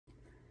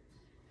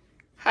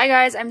Hi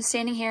guys, I'm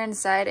standing here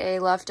inside a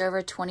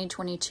leftover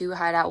 2022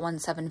 Hideout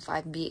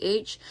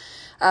 175BH.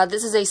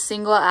 This is a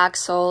single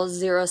axle,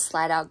 zero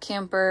slide out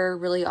camper,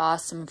 really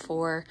awesome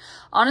for,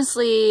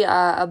 honestly,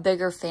 a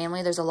bigger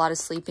family. There's a lot of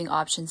sleeping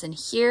options in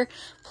here,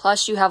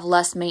 plus you have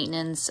less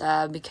maintenance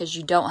because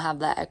you don't have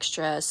that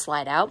extra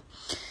slide out.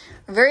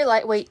 Very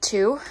lightweight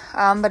too,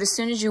 but as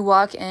soon as you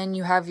walk in,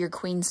 you have your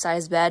queen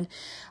size bed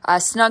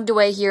snugged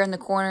away here in the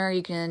corner.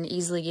 You can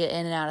easily get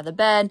in and out of the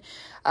bed.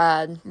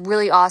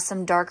 Really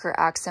awesome darker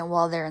accent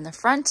wall there in the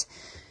front.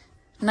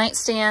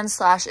 Nightstand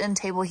 / end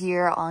table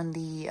here on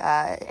the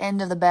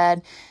end of the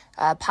bed.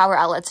 Power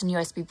outlets and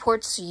USB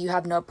ports, so you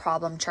have no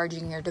problem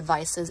charging your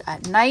devices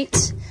at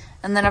night.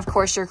 And then of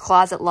course your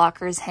closet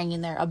lockers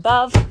hanging there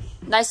above.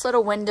 Nice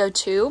little window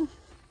too.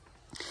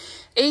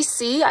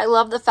 AC, I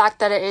love the fact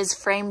that it is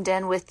framed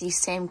in with the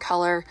same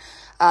color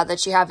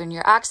that you have in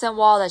your accent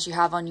wall, that you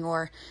have on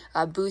your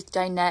booth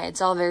dinette.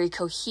 It's all very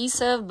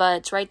cohesive, but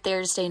it's right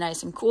there to stay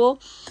nice and cool.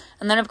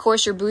 And then, of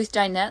course, your booth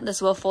dinette.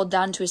 This will fold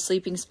down to a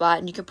sleeping spot,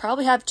 and you could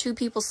probably have 2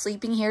 people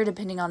sleeping here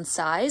depending on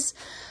size.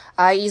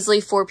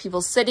 Easily 4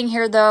 people sitting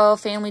here, though.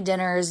 Family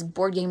dinners,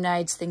 board game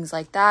nights, things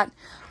like that.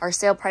 Our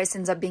sale price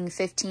ends up being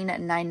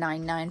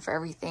 $15,999 for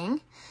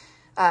everything.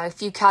 A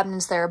few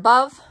cabinets there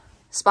above.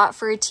 Spot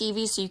for a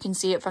TV so you can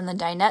see it from the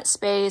dinette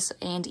space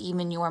and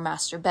even your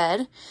master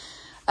bed.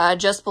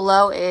 Just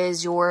below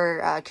is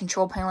your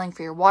control paneling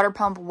for your water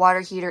pump, water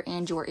heater,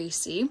 and your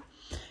AC.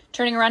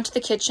 Turning around to the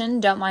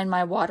kitchen, don't mind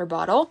my water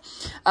bottle.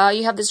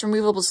 You have this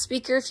removable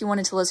speaker. If you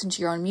wanted to listen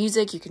to your own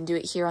music, you can do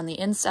it here on the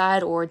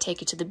inside or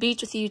take it to the beach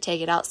with you,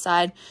 take it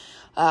outside,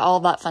 all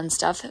that fun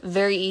stuff.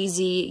 Very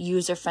easy,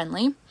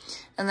 user-friendly.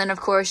 And then, of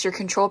course, your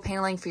control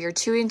paneling for your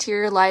 2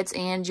 interior lights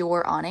and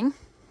your awning.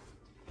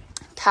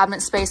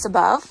 Cabinet space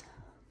above.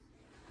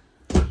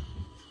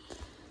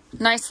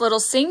 Nice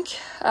little sink.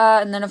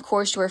 And then, of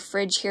course, your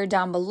fridge here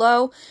down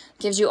below.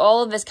 Gives you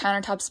all of this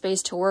countertop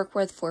space to work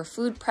with for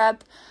food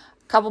prep.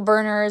 Couple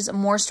burners,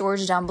 more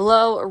storage down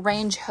below, a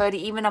range hood,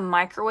 even a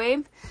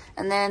microwave.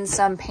 And then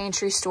some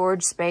pantry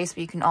storage space,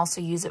 but you can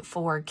also use it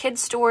for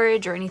kids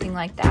storage or anything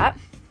like that.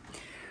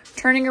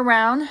 Turning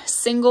around,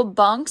 single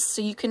bunks,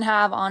 so you can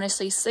have,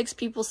 honestly, 6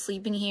 people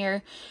sleeping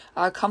here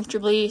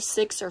comfortably,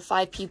 6 or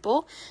 5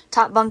 people.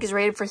 Top bunk is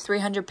rated for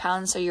 300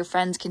 pounds, so your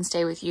friends can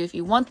stay with you if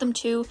you want them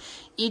to.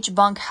 Each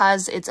bunk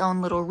has its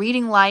own little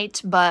reading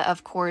light, but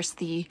of course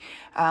the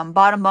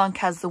bottom bunk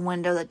has the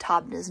window, the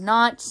top does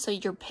not, so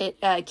your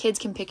kids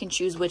can pick and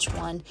choose which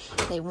one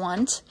they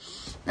want.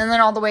 And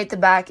then all the way at the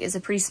back is a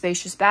pretty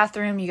spacious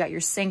bathroom. You got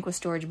your sink with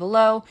storage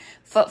below,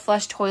 foot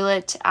flush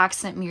toilet,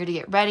 accent mirror to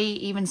get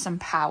ready, even some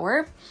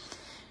power,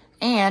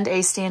 and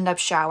a stand-up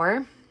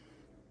shower.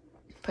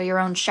 Put your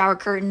own shower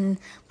curtain,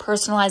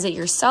 personalize it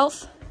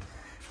yourself.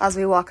 As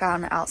we walk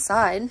on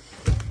outside,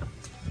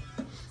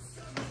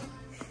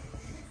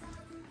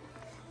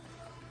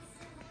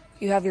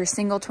 you have your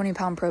single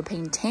 20-pound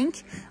propane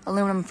tank,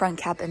 aluminum front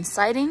cap and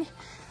siding,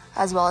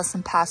 as well as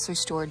some pass-through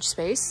storage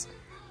space.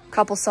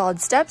 Couple solid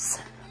steps,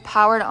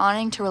 powered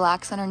awning to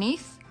relax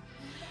underneath.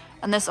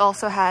 And this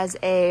also has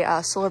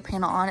a solar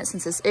panel on it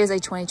since this is a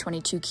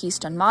 2022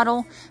 Keystone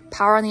model.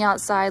 Power on the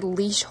outside,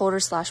 leash holder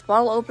 /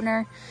 bottle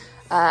opener.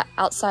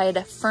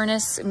 Outside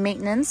furnace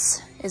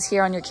maintenance is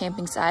here on your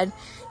camping side.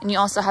 And you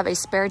also have a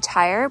spare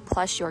tire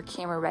plus your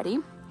camera ready.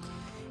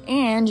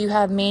 And you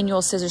have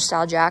manual scissor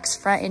style jacks,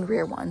 front and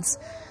rear ones.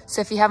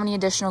 So if you have any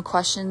additional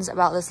questions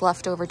about this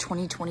leftover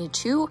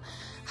 2022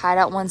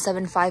 Hideout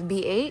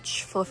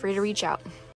 175BH, feel free to reach out.